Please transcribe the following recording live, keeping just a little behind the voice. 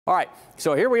All right,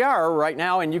 so here we are right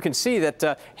now, and you can see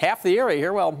that half the area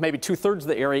here, well, maybe 2/3 of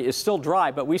the area is still dry,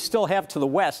 but we still have to the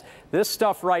west this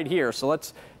stuff right here. So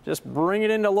let's just bring it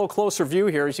into a little closer view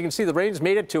here. As you can see, the rain's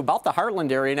made it to about the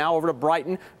Heartland area now, over to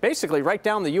Brighton, basically right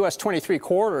down the US 23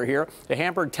 corridor here to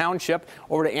Hamburg Township,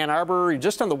 over to Ann Arbor,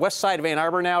 just on the west side of Ann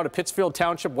Arbor now to Pittsfield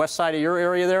Township, west side of your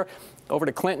area there. Over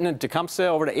to Clinton and Tecumseh,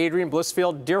 over to Adrian,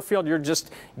 Blissfield, Deerfield, you're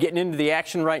just getting into the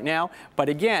action right now. But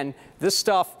again, this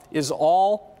stuff is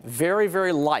all very,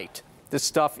 very light. This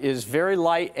stuff is very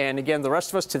light, and again, the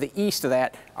rest of us to the east of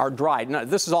that are dry. Now,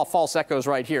 this is all false echoes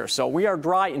right here. So we are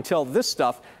dry until this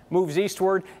stuff moves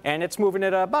eastward, and it's moving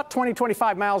at about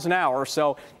 20-25 miles an hour.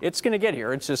 So it's going to get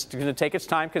here. It's just going to take its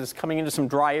time because it's coming into some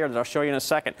dry air that I'll show you in a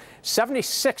second.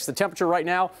 76 the temperature right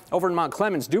now over in Mount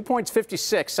Clemens. Dew point's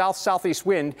 56, south-southeast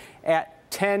wind at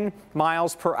 10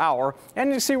 miles per hour.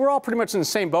 And you see we're all pretty much in the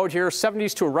same boat here,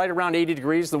 70s to right around 80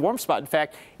 degrees. The warm spot, in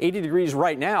fact, 80 degrees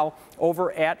right now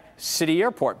over at City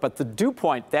Airport. But the dew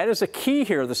point, that is a key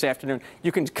here this afternoon.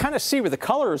 You can kind of see with the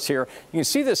colors here. You can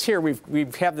see this here. We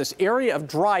have this area of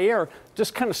dry air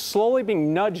just kind of slowly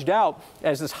being nudged out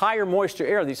as this higher moisture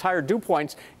air, these higher dew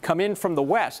points come in from the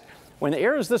west. When the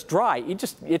air is this dry,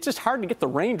 it's just hard to get the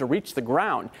rain to reach the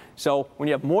ground. So when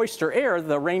you have moisture air,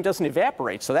 the rain doesn't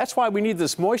evaporate. So that's why we need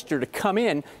this moisture to come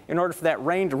in order for that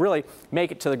rain to really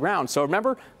make it to the ground. So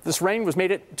remember, this rain was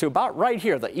made it to about right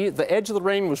here. The edge of the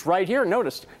rain was right here.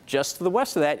 Notice just to the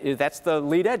west of that, that's the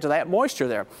lead edge of that moisture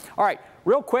there. All right.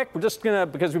 Real quick, we're just going to,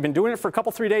 because we've been doing it for a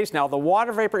couple, 3 days now, the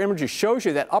water vapor imagery shows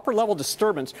you that upper level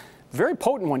disturbance, very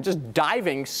potent one, just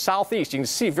diving southeast. You can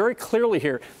see very clearly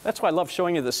here. That's why I love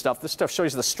showing you this stuff. This stuff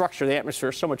shows you the structure of the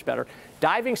atmosphere so much better.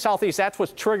 Diving southeast, that's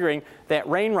what's triggering that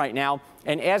rain right now.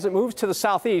 And as it moves to the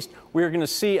southeast, we're going to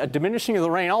see a diminishing of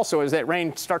the rain also as that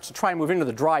rain starts to try and move into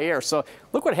the dry air. So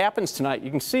look what happens tonight.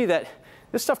 You can see that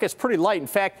this stuff gets pretty light. In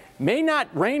fact, may not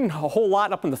rain a whole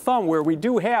lot up in the thumb where we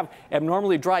do have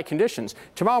abnormally dry conditions.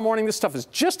 Tomorrow morning, this stuff is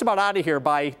just about out of here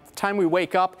by the time we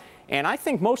wake up. And I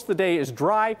think most of the day is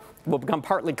dry. It will become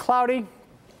partly cloudy.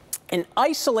 An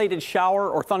isolated shower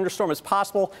or thunderstorm is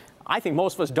possible. I think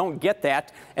most of us don't get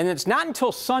that. And it's not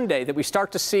until Sunday that we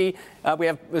start to see, we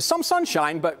have some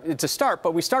sunshine, but it's a start,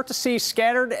 but we start to see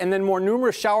scattered and then more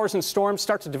numerous showers and storms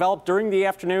start to develop during the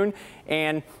afternoon,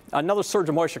 and another surge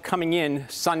of moisture coming in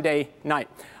Sunday night.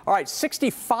 All right,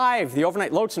 65 the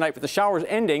overnight low tonight with the showers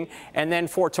ending, and then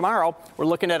for tomorrow we're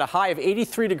looking at a high of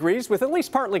 83 degrees with at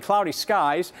least partly cloudy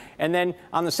skies, and then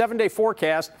on the 7-day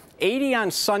forecast, 80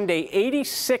 on Sunday,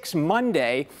 86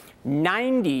 Monday,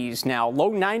 90s now,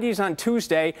 low 90s on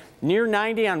Tuesday, near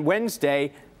 90 on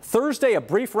Wednesday. Thursday, a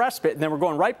brief respite, and then we're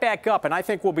going right back up, and I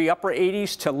think we'll be upper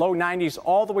 80s to low 90s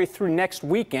all the way through next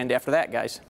weekend after that, guys.